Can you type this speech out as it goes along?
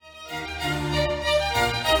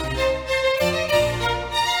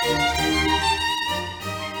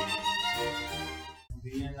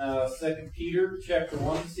Peter chapter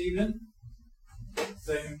 1 this evening. 2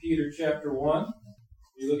 Peter chapter 1.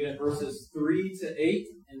 You're looking at verses 3 to 8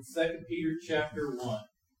 in 2 Peter chapter 1.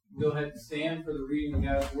 Go ahead and stand for the reading of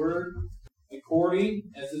God's Word.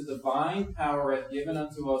 According as His divine power hath given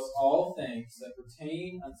unto us all things that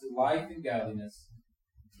pertain unto life and godliness,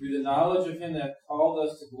 through the knowledge of Him that called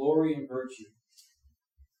us to glory and virtue,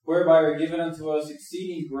 whereby are given unto us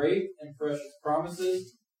exceeding great and precious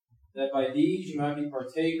promises, that by these you might be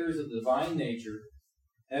partakers of the divine nature,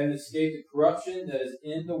 having escaped the corruption that is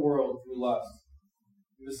in the world through lust.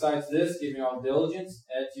 And besides this, giving all diligence,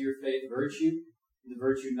 add to your faith virtue, and to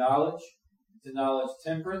virtue knowledge, and to knowledge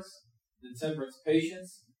temperance, and to temperance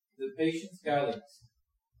patience, and to patience godliness,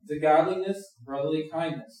 and to godliness brotherly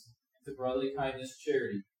kindness, and to brotherly kindness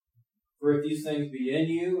charity. For if these things be in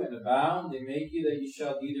you and abound, they make you that you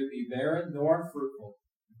shall neither be barren nor unfruitful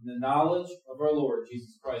in the knowledge of our Lord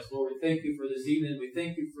Jesus Christ. Lord, we thank you for this evening. We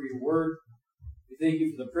thank you for your word. We thank you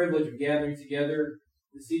for the privilege of gathering together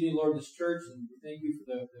this evening, Lord, in this church. And we thank you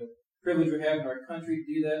for the privilege we have in our country to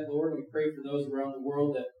do that, Lord. And we pray for those around the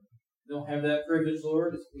world that don't have that privilege,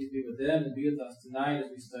 Lord. Just please be with them and be with us tonight as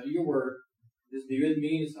we study your word. Just be with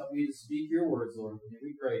me and just help me to speak your words, Lord. And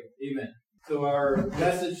we pray. Amen. So our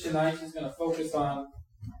message tonight is going to focus on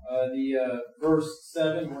the verse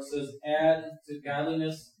 7 where it says, add to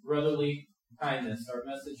godliness brotherly kindness. Our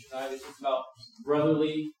message tonight is just about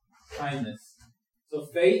brotherly kindness. So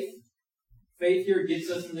faith here gets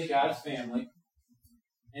us into God's family.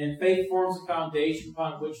 And faith forms a foundation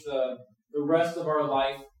upon which the rest of our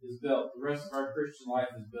life is built. The rest of our Christian life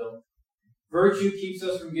is built. Virtue keeps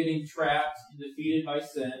us from getting trapped and defeated by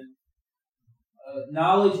sin.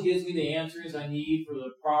 Knowledge gives me the answers I need for the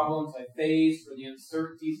problems I face, for the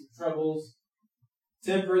uncertainties and troubles.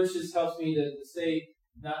 Temperance just helps me to stay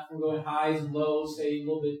not from going highs and lows, stay a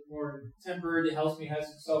little bit more tempered. It helps me have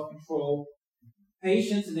some self-control.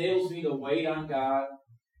 Patience enables me to wait on God.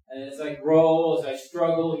 And as I grow, as I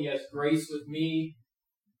struggle, He has grace with me.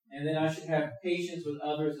 And then I should have patience with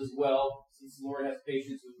others as well, since the Lord has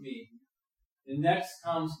patience with me. And next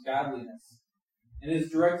comes godliness. And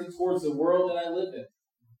is directed towards the world that I live in.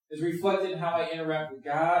 It's reflected in how I interact with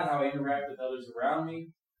God, how I interact with others around me.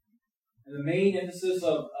 And the main emphasis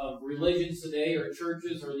of religions today, or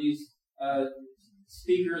churches, or these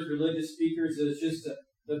speakers, religious speakers, is just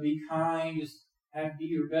to be kind, just be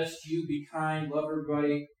your best you, be kind, love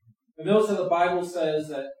everybody. But notice how the Bible says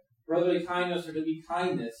that brotherly kindness, or to be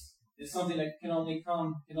kindness, is something that can only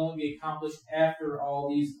be accomplished after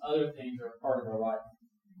all these other things are a part of our life.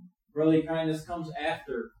 Brotherly kindness comes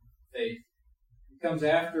after faith. It comes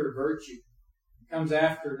after virtue. It comes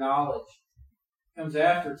after knowledge. It comes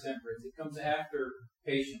after temperance. It comes after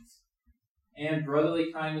patience. And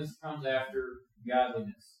brotherly kindness comes after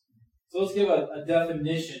godliness. So let's give a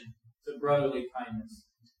definition to brotherly kindness.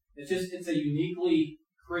 It's a uniquely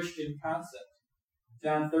Christian concept.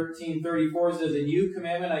 John 13:34 says, "A new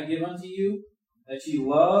commandment I give unto you, that ye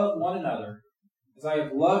love one another, as I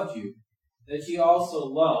have loved you, that ye also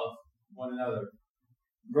love one another."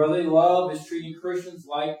 Brotherly love is treating Christians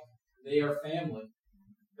like they are family,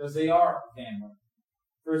 because they are family.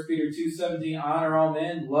 1 Peter 2:17, honor all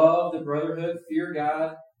men, love the brotherhood, fear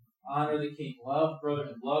God, honor the king. Love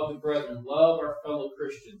brotherhood, love the brethren, love our fellow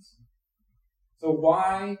Christians. So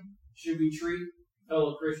why should we treat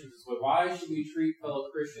fellow Christians this way? Why should we treat fellow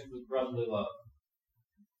Christians with brotherly love?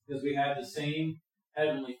 Because we have the same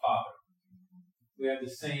Heavenly Father. We have the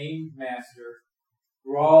same Master.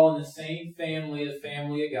 We're all in the same family, the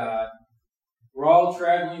family of God. We're all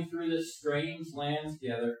traveling through this strange land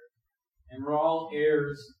together, and we're all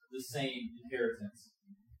heirs of the same inheritance.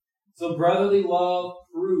 So brotherly love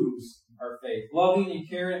proves our faith. Loving and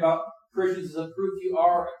caring about Christians is a proof you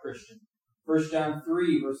are a Christian. 1 John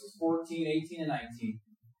 3, verses 14, 18, and 19.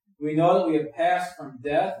 We know that we have passed from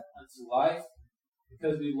death unto life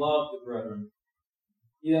because we love the brethren.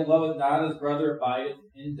 He that loveth not his brother abideth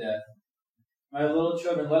in death. My little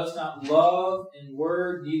children, let us not love in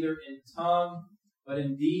word, neither in tongue, but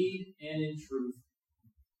in deed and in truth.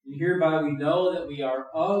 And hereby we know that we are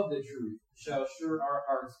of the truth, shall assure our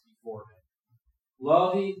hearts before Him.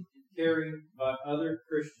 Loving and caring about other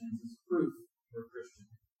Christians is proof we're Christian.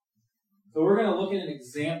 So we're going to look at an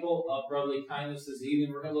example of brotherly kindness this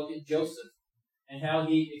evening. We're going to look at Joseph and how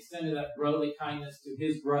he extended that brotherly kindness to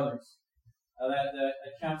his brothers. That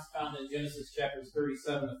account's found in Genesis chapters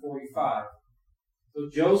 37 to 45. So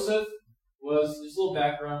Joseph was, just a little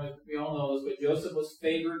background, we all know this, but Joseph was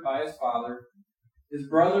favored by his father. His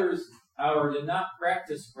brothers, however, did not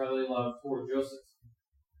practice brotherly love toward Joseph.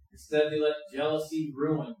 Instead, they let jealousy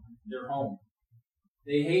ruin their home.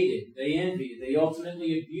 They hated, they envied, they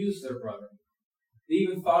ultimately abused their brother. They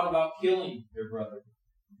even thought about killing their brother.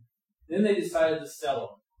 Then they decided to sell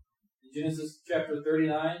him. In Genesis chapter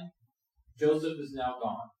 39, Joseph is now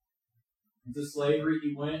gone. Into slavery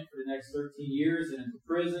he went for the next 13 years and into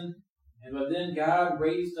prison. But then God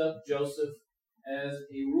raised up Joseph as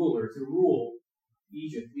a ruler to rule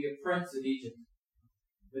Egypt, be a prince in Egypt.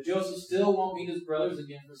 But Joseph still won't meet his brothers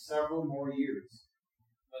again for several more years.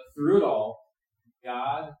 But through it all,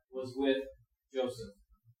 God was with Joseph.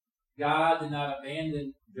 God did not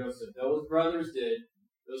abandon Joseph. Though his brothers did,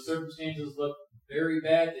 those circumstances looked very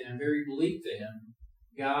bad to him, very bleak to him.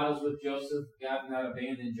 God was with Joseph. God did not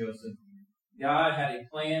abandon Joseph. God had a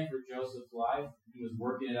plan for Joseph's life. He was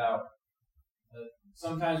working it out.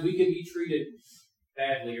 Sometimes we can be treated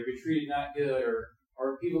badly or be treated not good,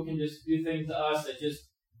 or people can just do things to us that just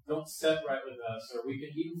don't set right with us, or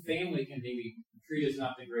even family can maybe treat us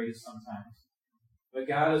not the greatest sometimes. But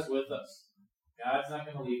God is with us. God's not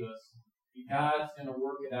going to leave us. God's going to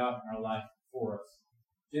work it out in our life for us.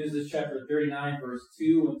 Genesis chapter 39, verse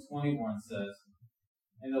 2 and 21 says,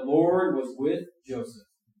 "And the Lord was with Joseph,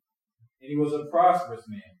 and he was a prosperous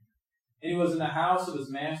man, and he was in the house of his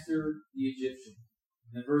master the Egyptian."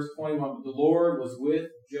 And in verse 21, "But the Lord was with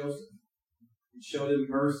Joseph, and showed him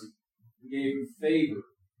mercy, and gave him favor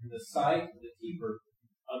in the sight of the keeper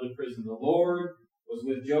of the prison." The Lord was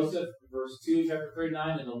with Joseph, verse 2, chapter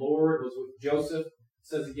 39, and the Lord was with Joseph. It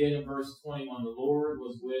says again in verse 21, the Lord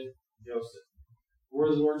was with Joseph.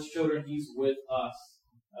 We're the Lord's children, He's with us.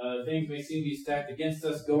 Things may seem to be stacked against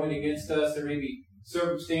us, going against us. There may be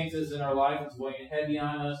circumstances in our life that's weighing heavy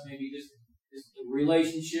on us, maybe just a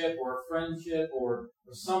relationship or a friendship or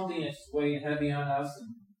something that's weighing heavy on us,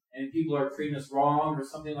 and people are treating us wrong or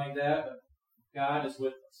something like that, but God is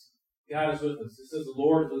with us. God is with us. It says the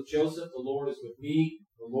Lord is with Joseph, the Lord is with me,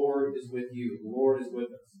 the Lord is with you, the Lord is with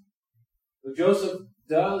us. But Joseph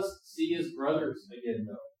does see his brothers again,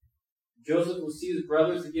 though. Joseph will see his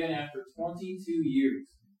brothers again after 22 years.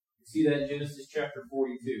 You see that in Genesis chapter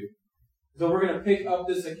 42. So we're going to pick up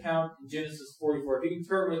this account in Genesis 44. If you can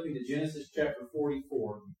turn with me to Genesis chapter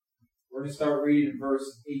 44. We're going to start reading in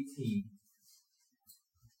verse 18.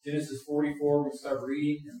 Genesis 44, we're going to start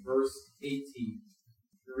reading in verse 18.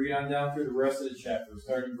 We'll read on down through the rest of the chapter,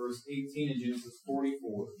 starting in verse 18 in Genesis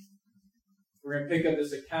 44. We're going to pick up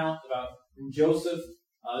this account about Joseph.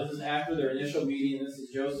 This is after their initial meeting, and this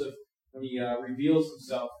is Joseph when he reveals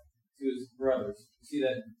himself to his brothers. You see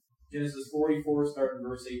that in Genesis 44, starting in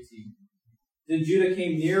verse 18. "Then Judah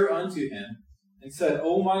came near unto him, and said,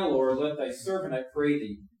 O my Lord, let thy servant, I pray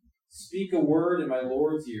thee, speak a word in my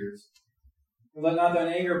Lord's ears. And let not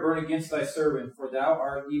thine anger burn against thy servant, for thou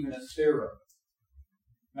art even as Pharaoh.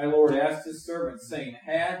 My Lord asked his servant, saying,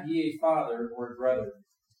 Have ye a father or a brother?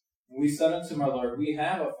 And we said unto my Lord, We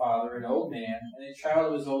have a father, an old man, and a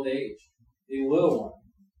child of his old age, a little one,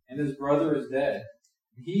 and his brother is dead.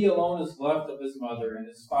 He alone is left of his mother, and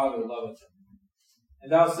his father loveth him.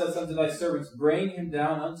 And thou saidst unto thy servants, Bring him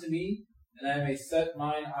down unto me, and I may set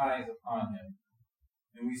mine eyes upon him.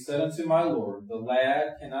 And we said unto my Lord, The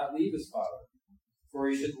lad cannot leave his father, for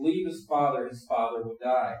he should leave his father would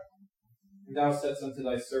die. And thou saidst unto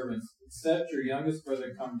thy servants, Except your youngest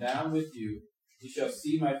brother come down with you, ye shall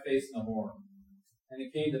see my face no more. And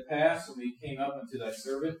it came to pass, when we came up unto thy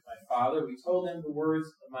servant, my father, we told him the words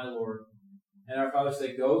of my Lord. And our father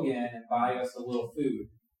said, Go again and buy us a little food.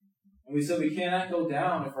 And we said, We cannot go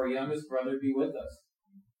down if our youngest brother be with us.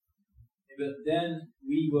 But then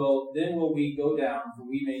will we go down, for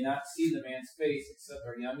we may not see the man's face, except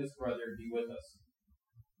our youngest brother be with us.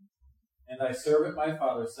 And thy servant my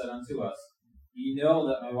father said unto us, Ye know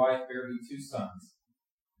that my wife bare me 2 sons.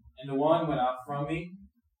 And the one went out from me,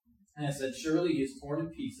 and I said, Surely he is torn in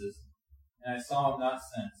pieces, and I saw him not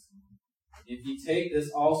since. If ye take this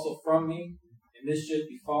also from me, and mischief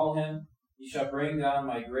befall him, ye shall bring down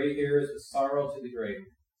my gray hairs with sorrow to the grave.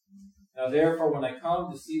 Now therefore, when I come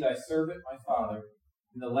to see thy servant my father,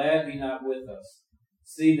 and the lad be not with us,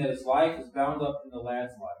 seeing that his life is bound up in the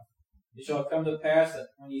lad's life, it shall come to pass that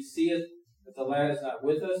when he seeth that the lad is not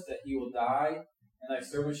with us, that he will die, and thy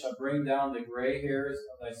servant shall bring down the gray hairs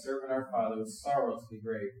of thy servant our father with sorrow to the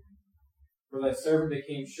grave. For thy servant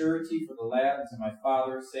became surety for the lad unto my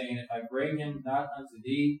father, saying, If I bring him not unto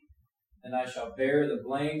thee, then I shall bear the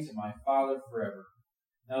blame to my father forever.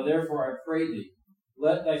 Now therefore I pray thee,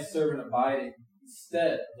 let thy servant abide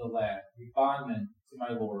instead of the lad, a bondman to my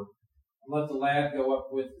Lord, and let the lad go up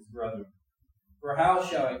with his brethren. For how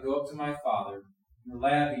shall I go up to my father, and the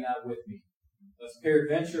lad be not with me? Lest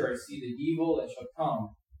peradventure I see the evil that shall come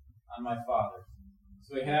on my father.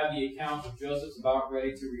 So we have the account of Joseph's about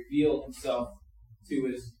ready to reveal himself to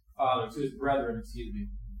his father, to his brethren,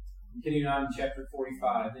 Continuing on in chapter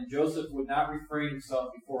 45. Then Joseph would not refrain himself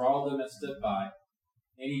before all them that stood by,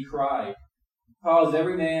 and he cried, "Cause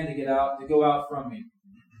every man to go out from me."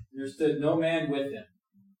 And there stood no man with him.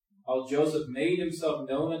 While Joseph made himself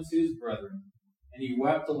known unto his brethren, and he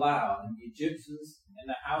wept aloud, and the Egyptians and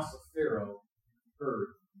the house of Pharaoh heard.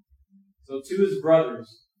 So to his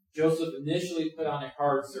brothers, Joseph initially put on a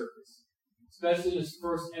hard surface, especially in his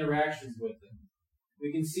first interactions with them.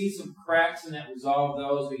 We can see some cracks in that resolve,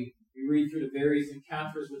 though, as we read through the various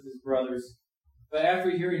encounters with his brothers. But after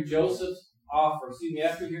hearing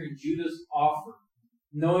after hearing Judah's offer,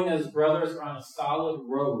 knowing that his brothers are on a solid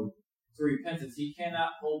road to repentance, he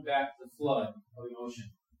cannot hold back the flood of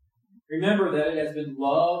emotion. Remember that it has been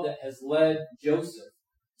love that has led Joseph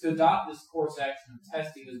to adopt this course action of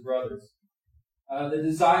testing his brothers. The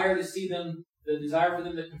desire for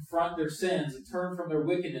them to confront their sins and turn from their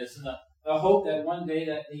wickedness, and the hope that one day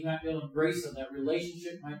that he might be able to embrace them, that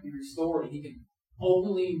relationship might be restored, and he can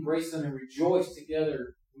openly embrace them and rejoice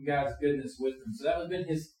together in God's goodness with them. So that has been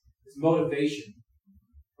his motivation.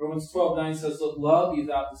 Romans 12:9 says, "Let love be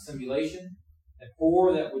without dissimulation,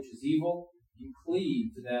 abhor that which is evil, and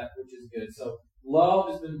cleave to that which is good." So love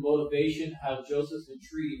has been the motivation how Joseph's been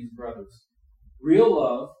treating his brothers. Real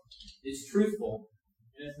love is truthful,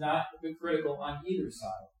 and it's not hypocritical on either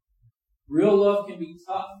side. Real love can be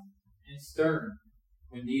tough and stern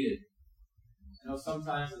when needed. I know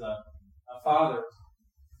sometimes as a father,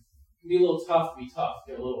 it can be a little tough to be tough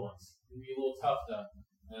to your little ones. It can be a little tough to,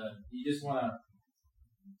 you just want to,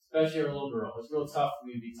 especially our little girl. It's real tough for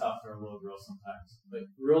me to be tough to our little girl sometimes. But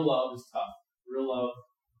real love is tough. Real love,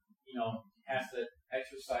 has to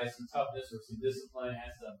exercise some toughness or some discipline.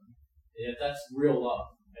 That's real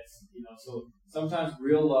love. So sometimes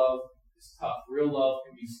real love is tough. Real love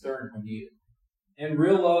can be stern when needed. And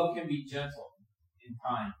real love can be gentle and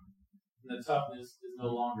kind. And the toughness is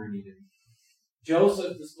no longer needed.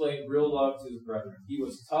 Joseph displayed real love to his brethren. He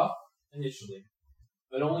was tough initially,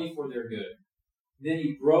 but only for their good. Then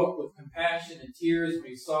he broke with compassion and tears when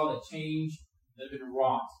he saw the change that had been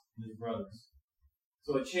wrought in his brothers.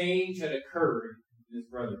 So a change had occurred in his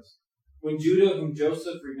brothers. When Judah, whom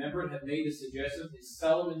Joseph remembered, had made the suggestion to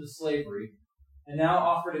sell him into slavery, and now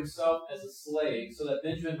offered himself as a slave so that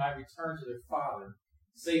Benjamin might return to their father,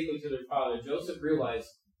 safely to their father, Joseph realized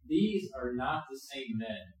these are not the same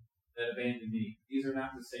men that abandoned me. These are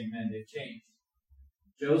not the same men. They've changed.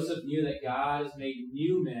 Joseph knew that God has made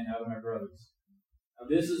new men out of my brothers. Now,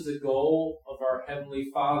 this is the goal of our Heavenly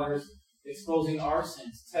Fathers, exposing our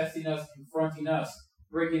sins, testing us, confronting us,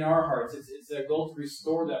 breaking our hearts. It's their goal to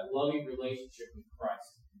restore that loving relationship with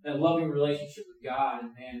Christ. That loving relationship with God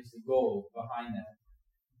and man is the goal behind that.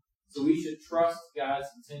 So we should trust God's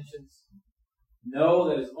intentions. Know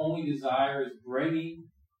that His only desire is bringing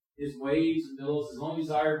His waves and billows. His only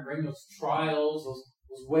desire to bring those trials,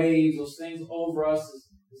 those waves, those things over us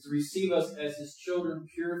is to receive us as His children,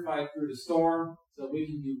 purified through the storm, so that we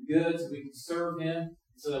can do good, so we can serve Him,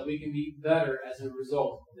 so that we can be better as a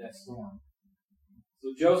result of that storm.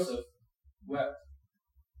 So Joseph wept.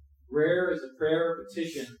 Rare is a prayer or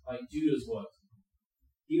petition like Judah's was.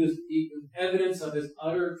 Evidence of his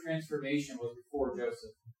utter transformation was before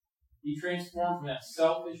Joseph. He transformed from that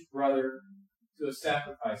selfish brother to a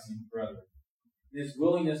sacrificing brother. And his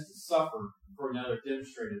willingness to suffer for another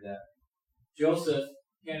demonstrated that. Joseph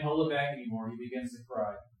can't hold it back anymore. He begins to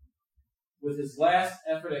cry. With his last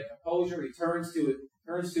effort at composure, he turns to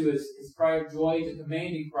his cry of joy to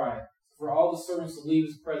commanding cry for all the servants to leave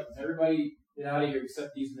his presence. Everybody get out of here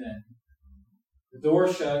except these men. The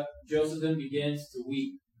door shut. Joseph then begins to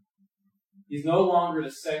weep. He's no longer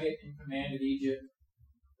the second in command of Egypt,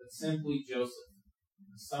 but simply Joseph,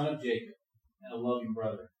 the son of Jacob, and a loving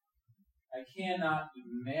brother. I cannot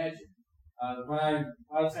imagine. A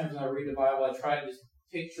lot of times when I read the Bible, I try to just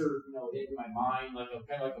picture, it in my mind,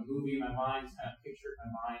 kind of like a movie in my mind, just kind of picture it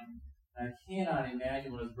in my mind. And I cannot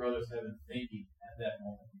imagine what his brothers have been thinking at that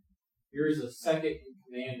moment. Here is a second in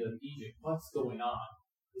command of Egypt. What's going on?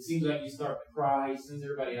 It seems like he starts to cry. He sends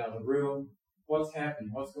everybody out of the room. What's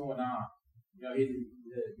happening? What's going on?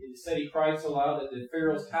 He said he cried so loud that the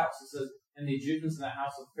Pharaoh's house, it says, and the Egyptians in the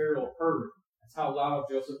house of Pharaoh heard. That's how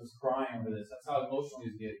loud Joseph was crying over this. That's how emotional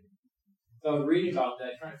he was getting. So I was reading about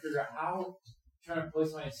that, trying to figure out trying to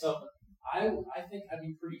place myself. I think I'd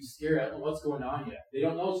be pretty scared. I don't know what's going on yet. They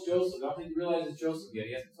don't know it's Joseph. I don't think they realize it's Joseph yet.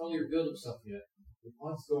 He hasn't totally revealed himself yet. But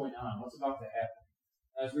what's going on? What's about to happen?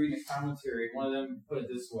 I was reading a commentary. One of them put it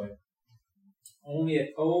this way. Only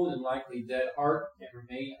a cold and likely dead heart can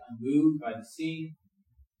remain unmoved by the scene.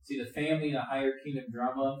 See the family in a higher kingdom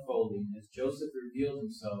drama unfolding as Joseph reveals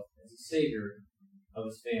himself as the savior of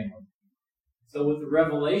his family. So with the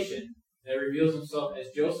revelation that reveals himself as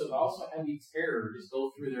Joseph, also heavy terror just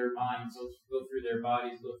go through their minds, go through their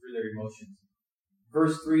bodies, go through their emotions.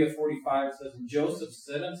 Verse 3 of 45 says, And Joseph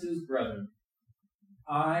said unto his brethren,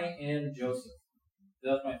 I am Joseph.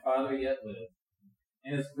 Doth my father yet live?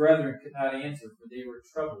 And his brethren could not answer, for they were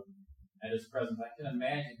troubled at his presence. I can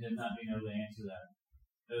imagine them not being able to answer that.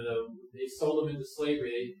 They sold him into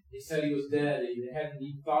slavery. They said he was dead. They hadn't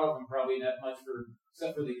even thought of him probably that much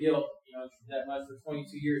except for the guilt, that much for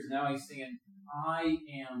 22 years. Now he's saying, I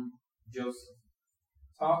am Joseph.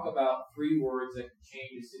 Talk about 3 words that can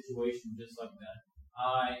change a situation just like that.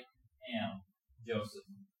 I am Joseph.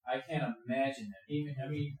 I can't imagine that.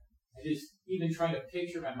 Even trying to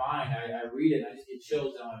picture my mind, I read it and I just get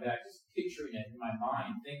chills down my back, just picturing it in my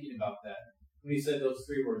mind, thinking about that. When he said those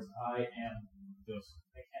 3 words, I am Joseph.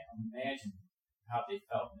 I can't imagine how they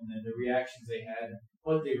felt and then the reactions they had, and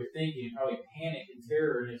what they were thinking, and probably panic and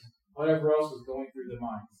terror and whatever else was going through their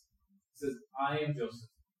minds. It says, I am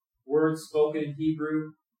Joseph. Words spoken in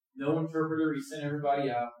Hebrew, no interpreter, he sent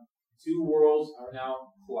everybody out. 2 worlds are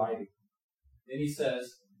now colliding. Then he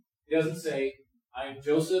doesn't say, I am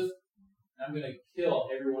Joseph, and I'm going to kill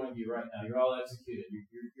every one of you right now. You're all executed.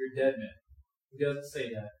 You're dead men. He doesn't say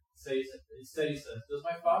that. Instead he says, does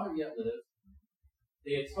my father yet live?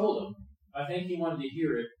 They had told him. I think he wanted to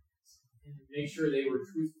hear it and make sure they were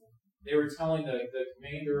truthful. They were telling the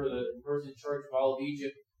commander or the person in charge of all of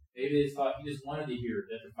Egypt, maybe they thought he just wanted to hear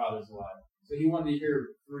that their father's alive. So he wanted to hear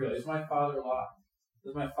for real. Is my father alive?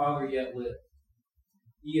 Does my father yet live?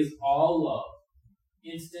 He is all love,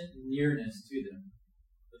 instant nearness to them.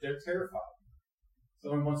 But they're terrified.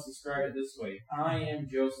 Someone once described it this way. I am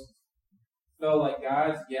Joseph. Fell like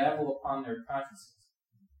God's gavel upon their consciences.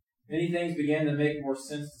 Many things began to make more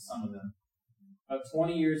sense to some of them. About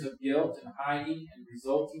 20 years of guilt and hiding and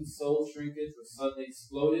resulting soul shrinkage was suddenly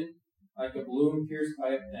exploded like a balloon pierced by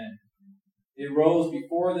a pen. It rose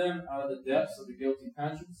before them out of the depths of the guilty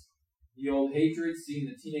conscience. The old hatred, seeing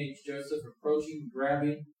the teenage Joseph approaching,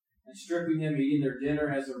 grabbing, and stripping him, eating their dinner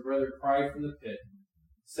as their brother cried from the pit,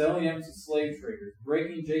 selling him to slave traders,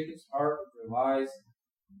 breaking Jacob's heart with their lies.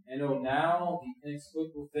 And oh, now the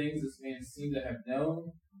inexplicable things this man seemed to have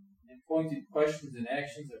known, and pointed questions and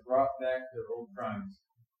actions that brought back their old crimes.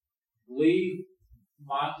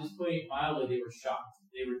 Just putting it mildly, they were shocked.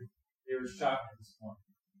 They were shocked at this point.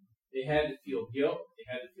 They had to feel guilt. They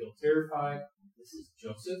had to feel terrified. This is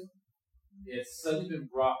Joseph. They had suddenly been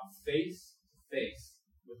brought face to face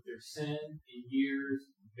with their sin and years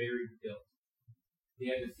of buried guilt. They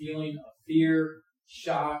had the feeling of fear,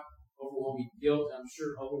 shock, overwhelming guilt, and I'm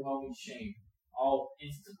sure overwhelming shame, all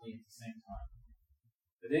instantly at the same time.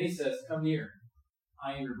 But then he says, come near.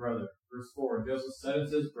 I am your brother. Verse 4, Joseph said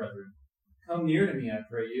unto his brethren, come near to me, I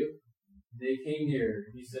pray you. They came near,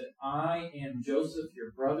 and he said, I am Joseph,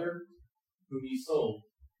 your brother, whom ye sold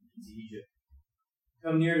into Egypt.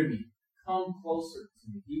 Come near to me. Come closer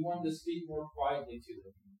to me. He wanted to speak more quietly to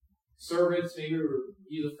them. Servants, maybe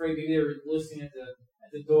he was afraid, maybe they were listening at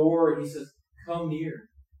the door, and he says, come near.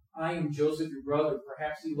 I am Joseph, your brother.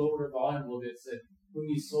 Perhaps he lowered her volume a little bit, said, whom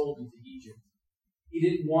ye sold into Egypt. He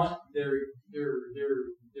didn't want their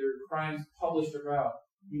crimes published about.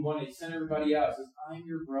 He wanted to send everybody out. He says, I'm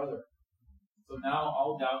your brother. So now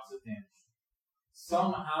all doubts have vanished.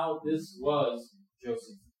 Somehow this was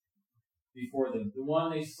Joseph before them, the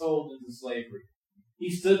one they sold into slavery. He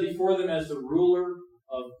stood before them as the ruler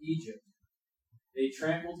of Egypt. They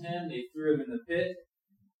trampled him, they threw him in the pit,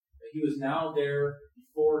 but he was now there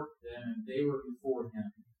before them, and they were before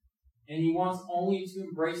him. And he wants only to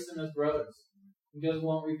embrace them as brothers. He doesn't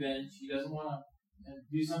want revenge. He doesn't want to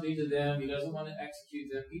do something to them. He doesn't want to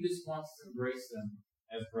execute them. He just wants to embrace them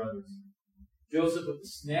as brothers. Joseph, with the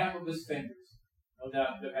snap of his fingers, no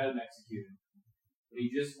doubt could have had them executed. But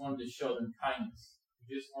he just wanted to show them kindness.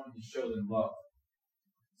 He just wanted to show them love.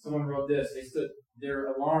 Someone wrote this. They stood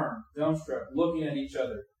there alarmed, dumbstruck, looking at each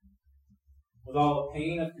other, with all the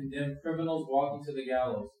pain of condemned criminals walking to the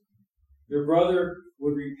gallows. Their brother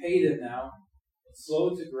would repay them now, but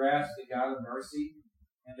slow to grasp the God of mercy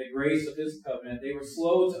and the grace of his covenant. They were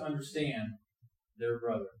slow to understand their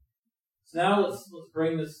brother. So now let's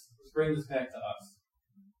bring this back to us.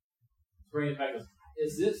 Let's bring it back to us.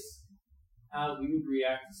 Is this how we would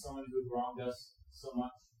react to someone who had wronged us so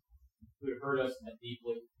much, who had hurt us that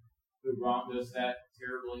deeply, who had wronged us that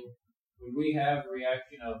terribly? Would we have a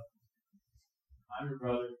reaction of, I'm your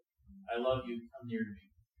brother, I love you, come near to me?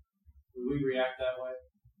 Would we react that way?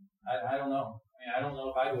 I don't know. I don't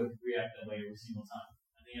know if I would react that way every single time.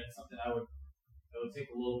 I think that's something I would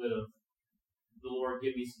take a little bit of the Lord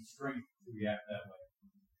give me some strength to react that way.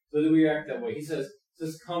 So do we react that way? He says,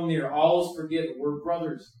 says, come near, all is forgiven. We're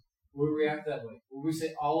brothers. We react that way. When we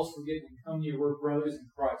say all is forgiven, come near, we're brothers in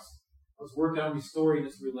Christ. Let's work on restoring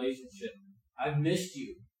this relationship. I've missed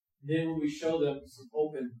you. And then when we show them some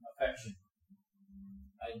open affection,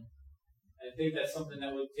 I think that's something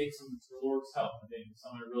that would take some the Lord's help. I think if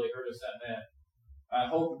someone really hurt us that bad. I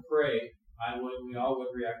hope and pray we all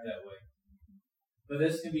would react that way. But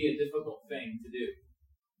this can be a difficult thing to do.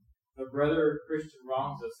 If a brother or Christian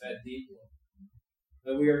wrongs us that deeply,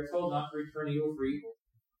 that we are told not to return evil for evil,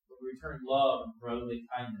 but return love and brotherly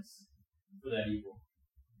kindness for that evil.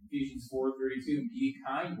 Ephesians 4:32, be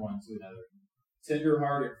kind one to another,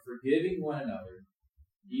 tender-hearted, forgiving one another,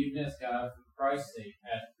 even as God, for Christ's sake,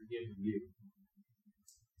 hath forgiven you.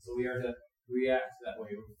 So we are to react that way.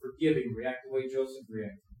 We're forgiving, react the way Joseph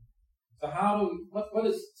reacted. So what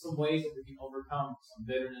is some ways that we can overcome some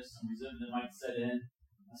bitterness, some resentment that might set in?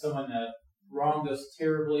 Someone that wronged us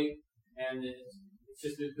terribly, and it's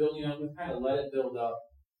just been building up. We kind of let it build up.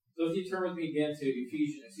 So if you turn with me again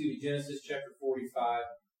to Genesis chapter 45,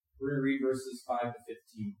 we're going to read verses 5 to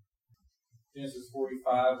 15. Genesis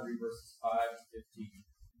 45, read verses 5 to 15.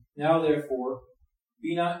 Now therefore,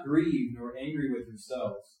 be not grieved nor angry with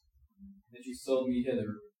yourselves, that you sold me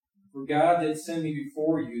hither. For God did send me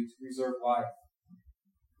before you to preserve life.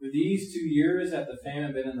 For these 2 years hath the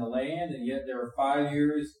famine been in the land, and yet there are 5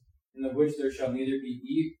 years in the which there shall neither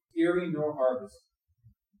be earing nor harvest.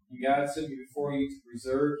 And God sent me before you to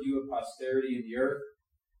preserve you a posterity in the earth,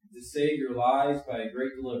 and to save your lives by a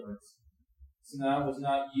great deliverance. So now it was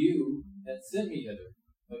not you that sent me hither,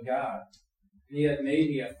 but God. And he hath made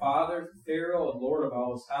me a father to Pharaoh and lord of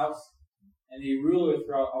all his house, and a ruler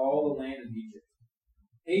throughout all the land of Egypt.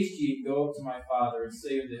 Haste ye, go up to my father, and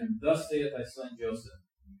say unto him, Thus saith thy son Joseph,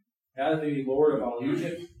 God hath made me Lord of all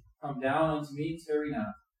Egypt. Come down unto me, tarry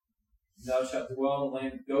not. And thou shalt dwell in the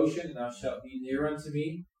land of Goshen, and thou shalt be near unto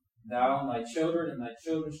me, thou and thy children, and thy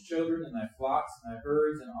children's children, and thy flocks, and thy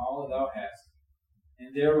herds, and all that thou hast.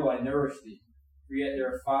 And there will I nourish thee. For yet there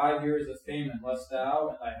are 5 years of famine, lest thou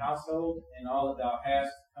and thy household, and all that thou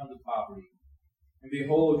hast, come to poverty. And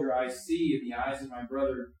behold, your eyes see in the eyes of my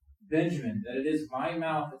brother Benjamin, that it is my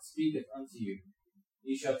mouth that speaketh unto you.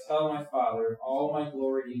 Ye shall tell my father all my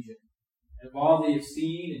glory in Egypt, and of all that ye have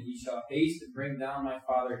seen, and ye shall haste and bring down my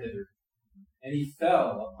father hither. And he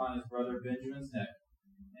fell upon his brother Benjamin's neck,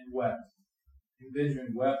 and wept. And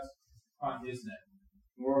Benjamin wept upon his neck.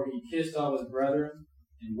 Moreover, he kissed all his brethren,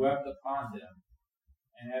 and wept upon them.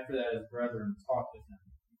 And after that his brethren talked with him.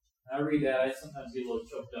 And I read that, I sometimes get a little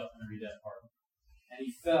choked up when I read that part. And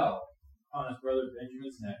he fell upon his brother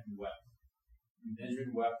Benjamin's neck, and wept. And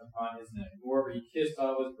Benjamin wept upon his neck. Moreover, he kissed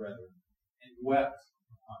all his brethren, and wept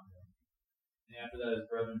upon them. And after that his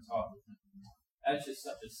brethren talked with him. That's just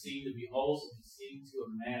such a scene to behold, such a scene to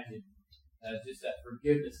imagine. Just that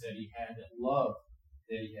forgiveness that he had, that love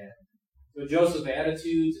that he had. So Joseph's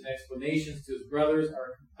attitudes and explanations to his brothers are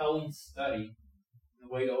a compelling study in the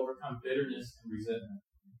way to overcome bitterness and resentment.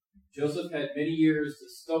 Joseph had many years to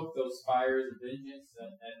stoke those fires of vengeance and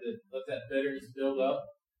to let that bitterness build up.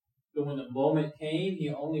 But when the moment came, he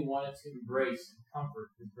only wanted to embrace and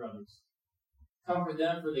comfort his brothers. Comfort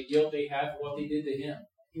them for the guilt they had for what they did to him.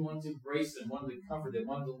 He wanted to embrace them, wanted to comfort them,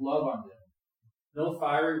 wanted to love on them. No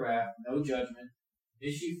fiery wrath, no judgment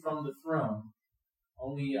issued from the throne,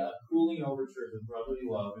 only a cooling overture of brotherly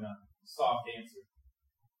love and a soft answer.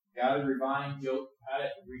 God had refined Joseph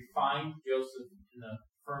in the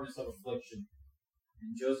furnace of affliction,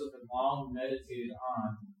 and Joseph had long meditated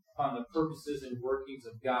upon the purposes and workings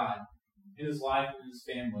of God in his life and in his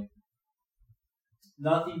family.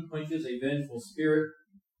 Nothing quenches a vengeful spirit,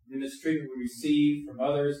 and the mistreatment we receive from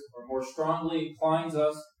others, or more strongly inclines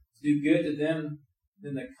us to do good to them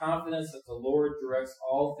than the confidence that the Lord directs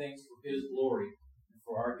all things for his glory and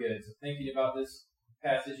for our good. So thinking about this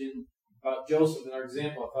passage about Joseph in our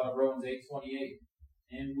example, I thought of Romans 8:28.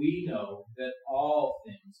 And we know that all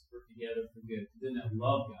things work together for good to them that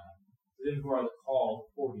love God, to them who are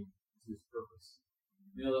called according to his purpose.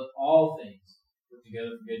 We know that all things work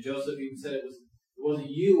together for good. Joseph even said it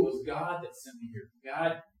wasn't you, it was God that sent me here.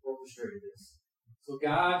 God orchestrated this. So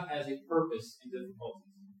God has a purpose in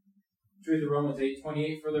difficulties. The truth of Romans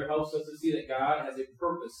 8:28 further helps us to see that God has a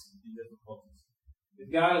purpose in difficulties.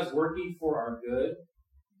 If God is working for our good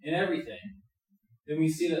in everything, then we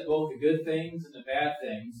see that both the good things and the bad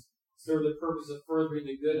things serve the purpose of furthering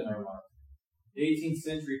the good in our life. The 18th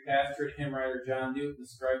century pastor and hymn writer John Newton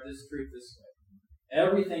described this truth this way.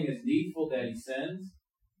 Everything is needful that he sends.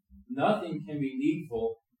 Nothing can be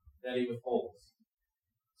needful that he withholds.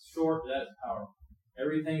 Short, that is powerful.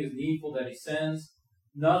 Everything is needful that he sends.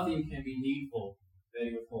 Nothing can be needful that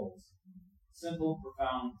he withholds. simple,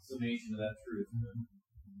 profound summation of that truth.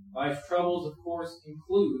 Life's troubles, of course,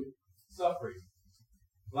 include suffering.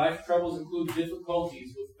 Life's troubles include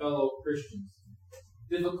difficulties with fellow Christians,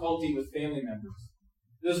 difficulty with family members.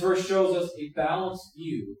 This verse shows us a balanced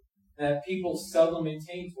view that people seldom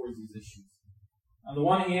maintain towards these issues. On the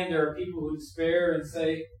one hand, there are people who despair and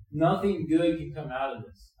say, nothing good can come out of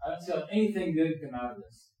this. I don't see how anything good can come out of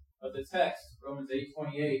this. But the text, Romans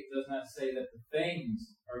 8:28, does not say that the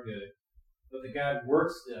things are good, but that God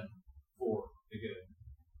works them for the good.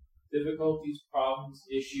 Difficulties, problems,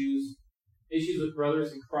 issues with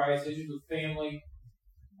brothers in Christ, issues with family,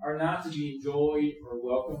 are not to be enjoyed or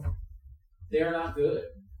welcomed. They are not good,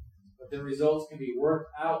 but the results can be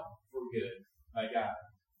worked out for good by God.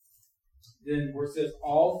 Then where it says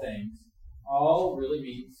all things, all really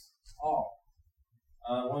means all.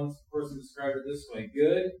 One person described it this way: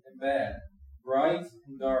 good and bad, bright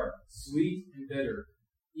and dark, sweet and bitter,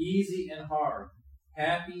 easy and hard,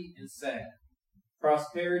 happy and sad,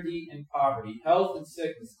 prosperity and poverty, health and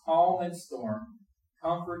sickness, calm and storm,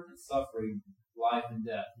 comfort and suffering, life and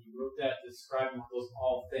death. He wrote that describing what those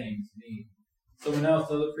all things mean. Someone else,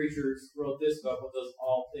 another preacher, wrote this about what those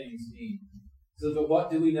all things mean. So, but what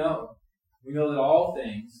do we know? We know that all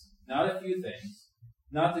things, not a few things,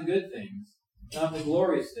 not the good things, not the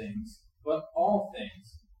glorious things, but all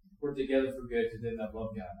things work together for good to them that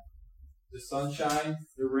love God. The sunshine,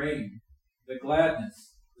 the rain, the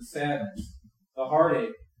gladness, the sadness, the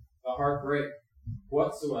heartache, the heartbreak,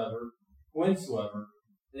 whatsoever, whensoever,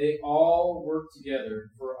 they all work together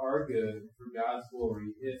for our good, for God's glory,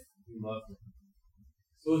 if we love Him.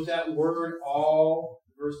 So with that word all,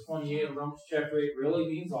 verse 28 of Romans chapter 8 really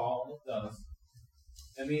means all, and it does.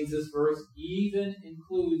 That means this verse even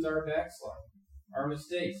includes our backsliding, our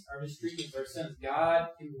mistakes, our mistreatments, our sins. God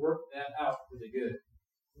can work that out for the good.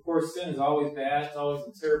 Of course, sin is always bad. It's always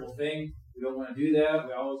a terrible thing. We don't want to do that.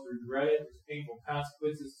 We always regret it. There's painful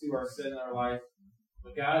consequences to our sin in our life.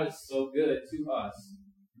 But God is so good to us.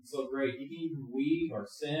 He's so great. He can even weave our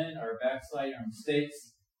sin, our backsliding, our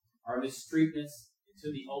mistakes, our mistreatments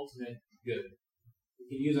into the ultimate good. We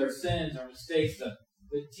can use our sins, our mistakes to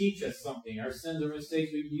teach us something. Our sins or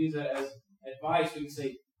mistakes, we can use that as advice. We can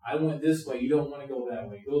say, I went this way. You don't want to go that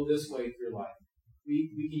way. Go this way through life. We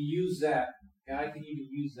can use that. God can even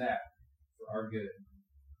use that for our good.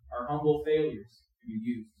 Our humble failures can be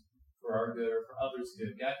used for our good or for others'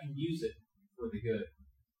 good. God can use it for the good.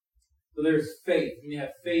 So there's faith. We have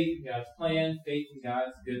faith in God's plan, faith in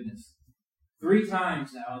God's goodness. 3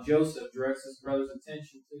 times now, Joseph directs his brother's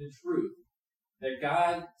attention to the truth that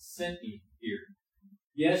God sent me here.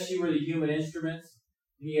 Yes, you were the human instruments,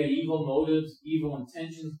 and he had evil motives, evil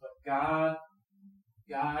intentions, but God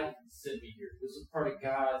sent me here. This was part of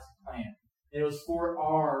God's plan. And it was for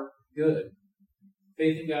our good.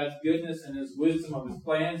 Faith in God's goodness and His wisdom of His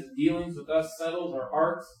plans and dealings with us settles our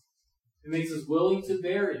hearts. It makes us willing to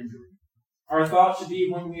bear injury. Our thoughts should be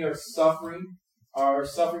when we are suffering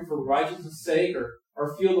for righteousness' sake,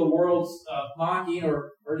 or feel the world's mocking,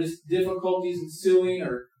 or just difficulties ensuing,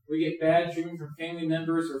 or we get bad treatment from family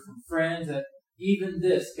members or from friends, that even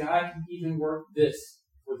this, God can even work this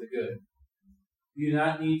for the good. We do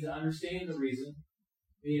not need to understand the reason.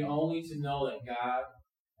 We need only to know that God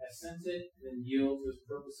has sent it and then yield to His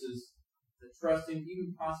purposes, the trusting,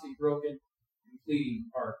 even possibly broken, and pleading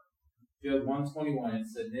heart. Job 1:21, it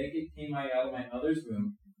said, naked came I out of my mother's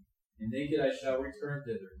womb, and naked I shall return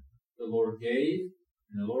thither. The Lord gave,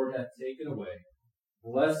 and the Lord hath taken away.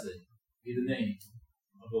 Blessed be the name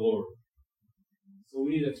of the Lord. So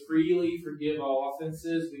we need to freely forgive all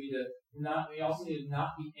offenses. We also need to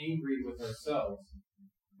not be angry with ourselves.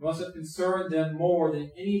 We must have concerned them more than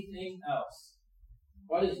anything else.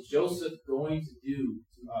 What is Joseph going to do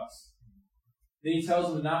to us? Then he tells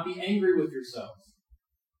them to not be angry with yourselves.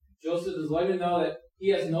 Joseph is letting them know that he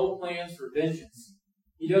has no plans for vengeance.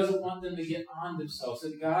 He doesn't want them to get on themselves.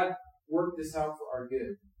 So God worked this out for our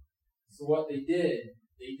good. So what they did.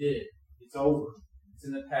 It's over. It's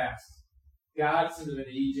in the past. God sent them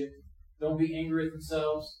into Egypt. Don't be angry with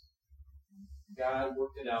themselves. God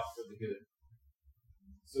worked it out for the good.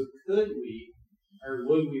 So could we, or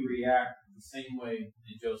would we react the same way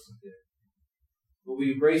that Joseph did? Will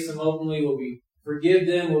we embrace them openly? Will we forgive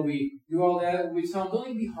them? Will we do all that? Will we tell them, don't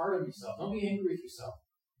even be hard on yourself. Don't be angry with yourself.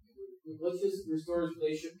 Let's just restore this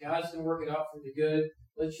relationship. God's going to work it out for the good.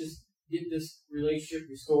 Let's just get this relationship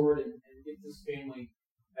restored and get this family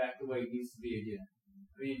back the way it needs to be again.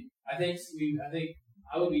 I think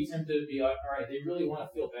I would be tempted to be like, all right, they really want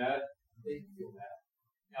to feel bad. They can feel bad.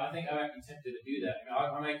 I think I might be tempted to do that.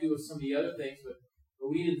 I might do with some of the other things, but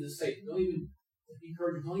we need to just say, don't even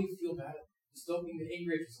encourage them. Don't even feel bad. Just don't be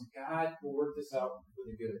angry at yourself. God will work this out for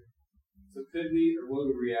the good. So could we or will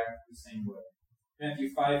we react the same way? Matthew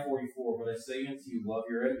 5:44, but I say unto you, love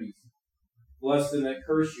your enemies. Bless them that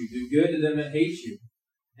curse you. Do good to them that hate you.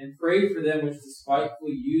 And pray for them which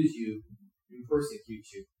despitefully use you and persecute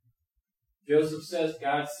you. Joseph says,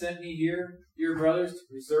 God sent me here, dear brothers, to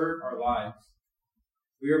preserve our lives.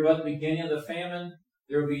 We are but the beginning of the famine.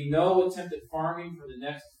 There will be no attempt at farming for the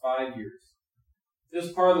next 5 years.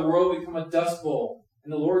 This part of the world will become a dust bowl.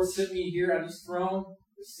 And the Lord sent me here on his throne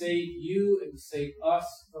to save you and to save us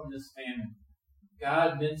from this famine.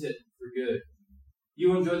 God meant it for good.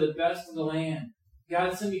 You enjoy the best of the land.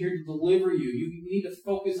 God sent me here to deliver you. You need to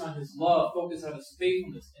focus on his love, focus on his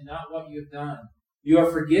faithfulness, and not what you have done. You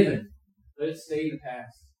are forgiven. Let it stay in the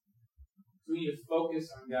past. So we need to focus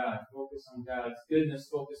on God, focus on God's goodness,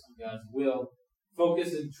 focus on God's will,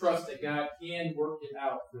 focus and trust that God can work it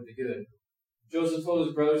out for the good. Joseph told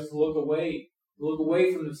his brothers to look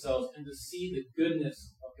away from themselves and to see the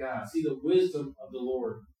goodness of God, see the wisdom of the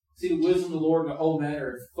Lord. See the wisdom of the Lord in the whole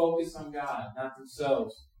matter. Focus on God, not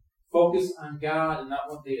themselves. Focus on God and not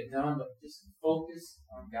what they had done, but just focus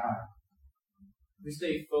on God. We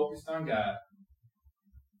stay focused on God.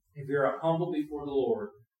 If we are humble before the Lord,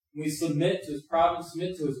 we submit to his providence,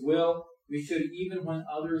 submit to his will, we should, even when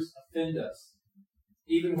others offend us,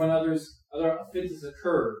 even when other offenses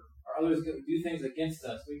occur, or others do things against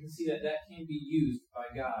us, we can see that that can be used by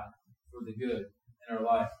God for the good in our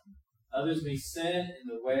life. Others may sin in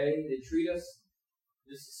the way they treat us.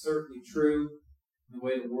 This is certainly true in the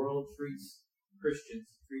way the world treats Christians,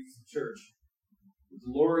 treats the church. But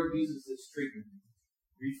the Lord uses this treatment,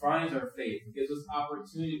 refines our faith, and gives us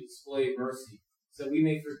opportunity to display mercy, so that we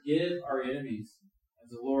may forgive our enemies, as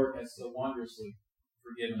the Lord has so wondrously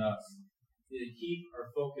forgiven us. We need to keep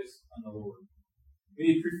our focus on the Lord. We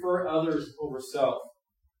need to prefer others over self.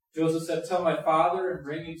 Joseph said, tell my father and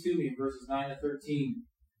bring him to me, in verses 9 to 13.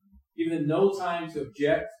 Given no time to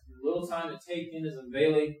object, and little time to take in his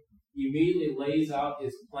unveiling, he immediately lays out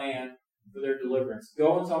his plan for their deliverance.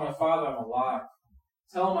 Go and tell my father I'm alive.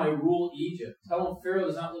 Tell him I rule Egypt. Tell him Pharaoh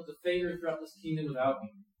does not lift a finger throughout this kingdom without me.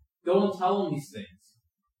 Go and tell him these things,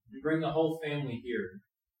 and bring the whole family here.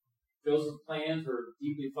 Joseph's plans were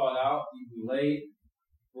deeply thought out, deeply laid.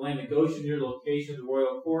 The land of Goshen, near the location of the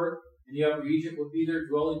royal court, and the upper Egypt would be their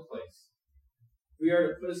dwelling place. We are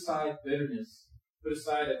to put aside bitterness, put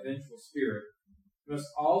aside a vengeful spirit. We must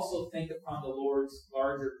also think upon the Lord's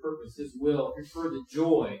larger purpose, his will, prefer the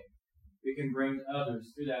joy we can bring to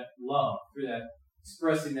others through that love, through that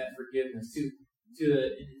expressing that forgiveness,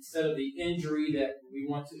 instead of the injury that we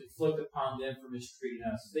want to inflict upon them for mistreating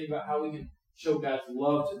us. Think about how we can show God's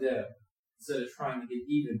love to them instead of trying to get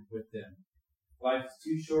even with them. Life is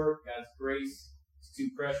too short. God's grace is too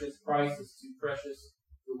precious. Price is too precious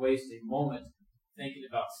to waste a moment thinking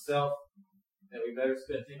about self, that we better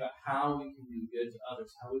spend thinking about how we can do good to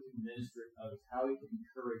others, how we can minister to others, how we can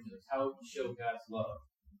encourage others, how we can show God's love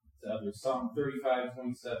to others. Psalm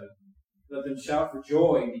 35:27. Let them shout for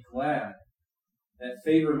joy and be glad that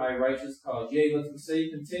favor my righteous cause. Yea, let them say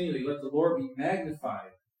continually, let the Lord be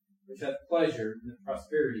magnified, which hath pleasure in the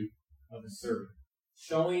prosperity of his servant.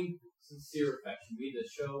 Showing sincere affection. We need to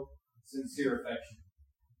show sincere affection.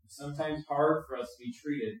 It's sometimes hard for us to be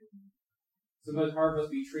treated. Sometimes hard for us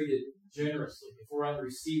to be treated generously if we're on the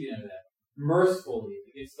receiving end of that. Mercifully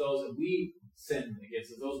against those that we sinned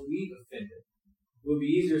against, those we've offended. It would be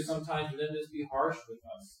easier sometimes for them to just be harsh with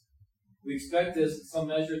us. We expect this in some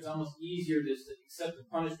measure. It's almost easier just to accept the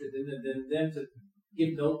punishment than them to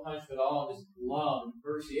give no punishment at all and just love and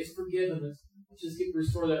mercy. It's forgiveness. Let's just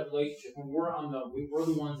restore that relationship. When we're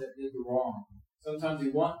the ones that did the wrong. Sometimes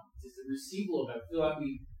we want just to receive a little bit. I feel like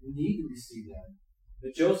we need to receive that.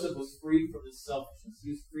 But Joseph was freed from his selfishness.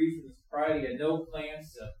 He was freed from his pride. He had no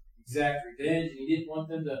plans to exact revenge, and he didn't want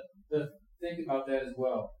them to think about that as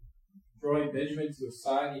well. Drawing Benjamin to his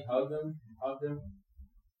side, he hugged him.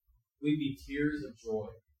 We'd be tears of joy.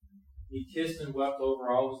 He kissed and wept over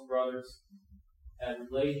all his brothers, had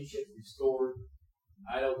relationships restored.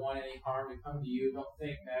 I don't want any harm to come to you. Don't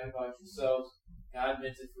think bad about yourselves. God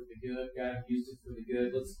meant it for the good. God used it for the good.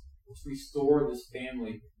 Let's restore this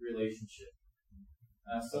family relationship.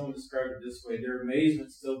 Someone described it this way. Their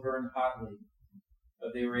amazement still burned hotly, but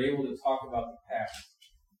they were able to talk about the past,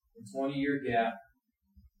 the 20-year gap,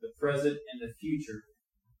 the present, and the future.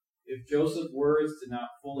 If Joseph's words did not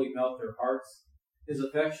fully melt their hearts, his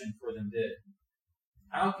affection for them did.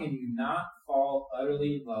 How can you not fall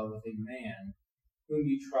utterly in love with a man whom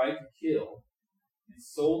you tried to kill and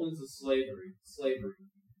sold into slavery,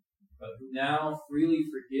 but who now freely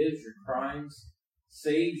forgives your crimes,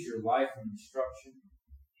 saves your life from destruction,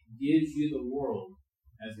 gives you the world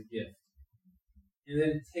as a gift, and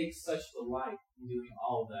then takes such delight in doing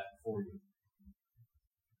all of that for you.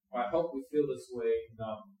 Well, I hope we feel this way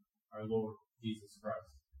about our Lord Jesus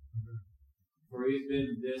Christ. For He's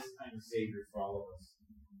been this kind of Savior for all of us.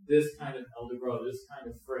 This kind of elder brother, this kind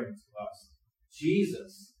of friend to us.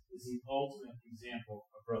 Jesus is the ultimate example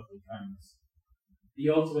of brotherly kindness. The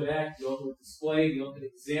ultimate act, the ultimate display, the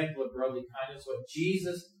ultimate example of brotherly kindness, what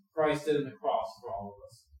Jesus Christ did on the cross for all of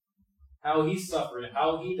us. How He suffered,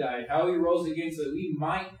 how He died, how He rose again so that we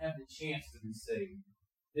might have the chance to be saved.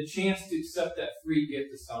 The chance to accept that free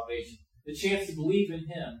gift of salvation. The chance to believe in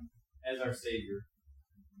Him as our Savior.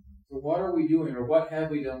 So what are we doing, or what have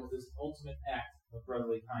we done with this ultimate act of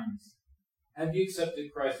brotherly kindness? Have you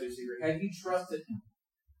accepted Christ as your Savior? Have you trusted Him?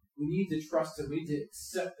 We need to trust Him. We need to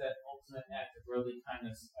accept that ultimate act of brotherly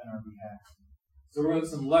kindness on our behalf. So we're going to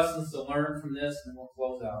have some lessons to learn from this, and then we'll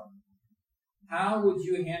close out. How would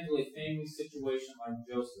you handle a family situation like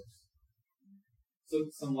Joseph's? So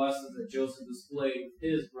some lessons that Joseph displayed with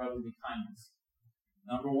his brotherly kindness.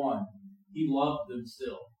 Number one, he loved them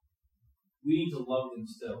still. We need to love them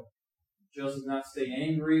still. Joseph did not stay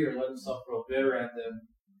angry or let himself grow bitter at them.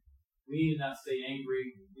 We need to not stay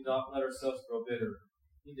angry. We need not let ourselves grow bitter.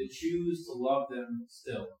 We need to choose to love them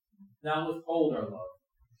still. Not withhold our love.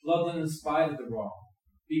 Love them in spite of the wrong.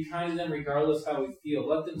 Be kind to them regardless how we feel.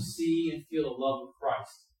 Let them see and feel the love of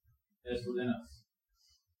Christ that is within us.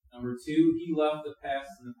 Number two, he left the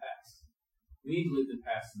past in the past. We need to leave the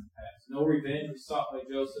past in the past. No revenge was sought by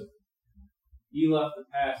Joseph. He left the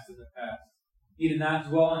past in the past. He did not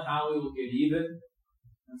dwell on how we will get even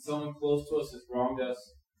when someone close to us has wronged us.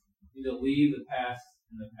 We need to leave the past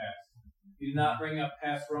in the past. We do not bring up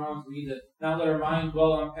past wrongs. We need to not let our mind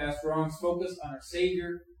dwell on past wrongs. Focus on our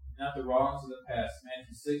Savior, not the wrongs of the past.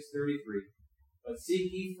 Matthew 6:33. But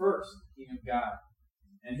seek ye first the kingdom of God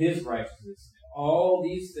and His righteousness. All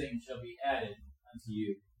these things shall be added unto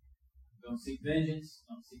you. Don't seek vengeance.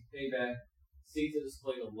 Don't seek payback. Seek to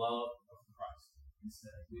display the love of Christ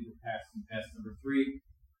instead. Leave the past in the past. Number three,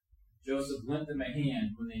 Joseph lent them a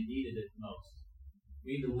hand when they needed it most.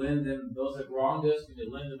 We need to lend them, those that wronged us, we need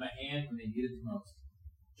to lend them a hand when they needed it most.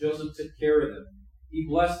 Joseph took care of them. He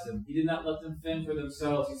blessed them. He did not let them fend for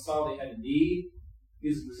themselves. He saw they had a need. He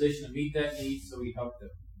was in a position to meet that need, so he helped them.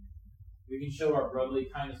 We can show our brotherly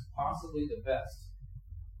kindness possibly the best.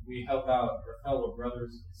 We help out our fellow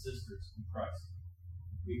brothers and sisters in Christ.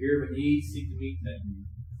 We hear of a need, seek to meet that need.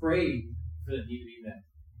 Pray for the need to be met.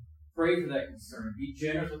 Pray for that concern. Be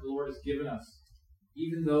generous with what the Lord has given us.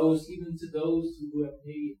 Even to those who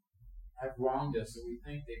have wronged us, or we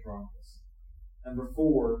think they've wronged us. Number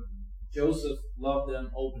four, Joseph loved them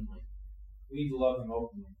openly. We need to love them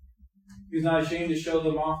openly. He was not ashamed to show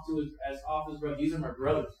them off as his brothers. These are my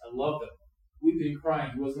brothers. I love them. Weeping and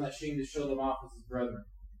crying. He wasn't ashamed to show them off as his brethren.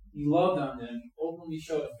 He loved on them. He openly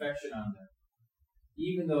showed affection on them,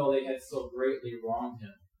 even though they had so greatly wronged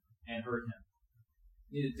him and hurt him.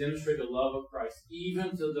 We need to demonstrate the love of Christ,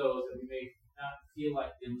 even to those that we may not feel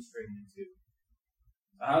like demonstrating it to.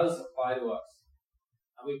 So how does this apply to us?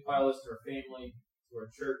 How do we apply this to our family, to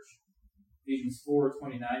our church? Ephesians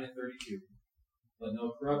 4:29-32. Let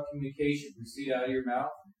no corrupt communication proceed out of your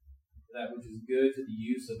mouth, but that which is good to the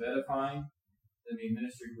use of edifying, that may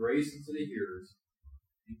minister grace unto the hearers.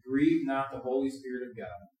 And grieve not the Holy Spirit of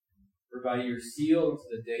God, whereby you are sealed unto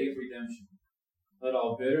the day of redemption. Let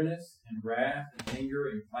all bitterness and wrath and anger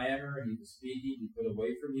and clamor and evil speaking be put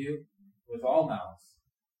away from you with all malice.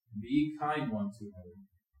 And be kind one to another,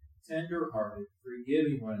 tender-hearted,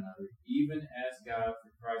 forgiving one another, even as God,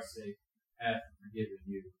 for Christ's sake, hath forgiven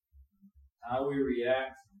you. How we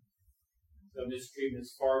react to mistreatment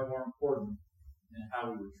is far more important than how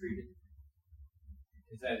we were treated.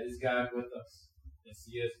 Is God with us? Yes,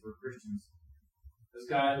 He is for Christians. Does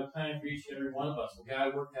God have a plan for each and every one of us? Will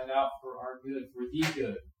God work that out for our good, for the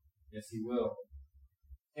good? Yes, He will.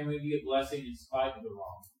 Can we be a blessing in spite of the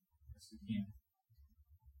wrong? Yes, we can.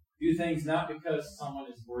 Do things not because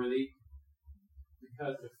someone is worthy,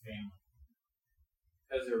 because they're family,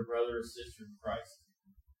 because they're a brother or sister in Christ.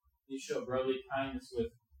 You show brotherly kindness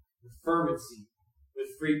with fervency,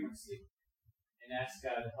 with frequency, and ask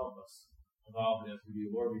God to help us with all of it as we do.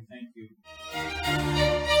 Lord, we thank You.